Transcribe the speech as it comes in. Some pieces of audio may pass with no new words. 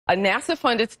a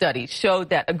NASA-funded study showed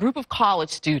that a group of college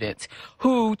students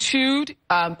who chewed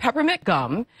peppermint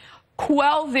gum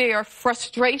quell their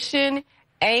frustration,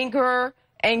 anger,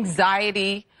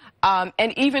 anxiety,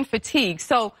 and even fatigue.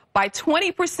 So by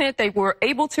 20%, they were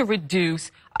able to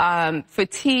reduce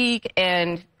fatigue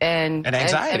and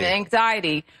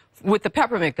anxiety with the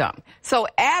peppermint gum. So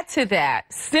add to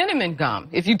that cinnamon gum.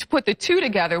 If you put the two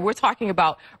together, we're talking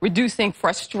about reducing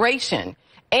frustration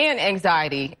and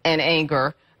anxiety and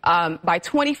anger by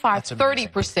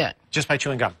 25–30%. Just by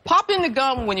chewing gum. Pop in the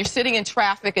gum when you're sitting in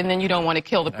traffic and then you don't want to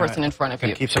kill the person in front of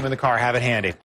you. Keep some in the car. Have it handy.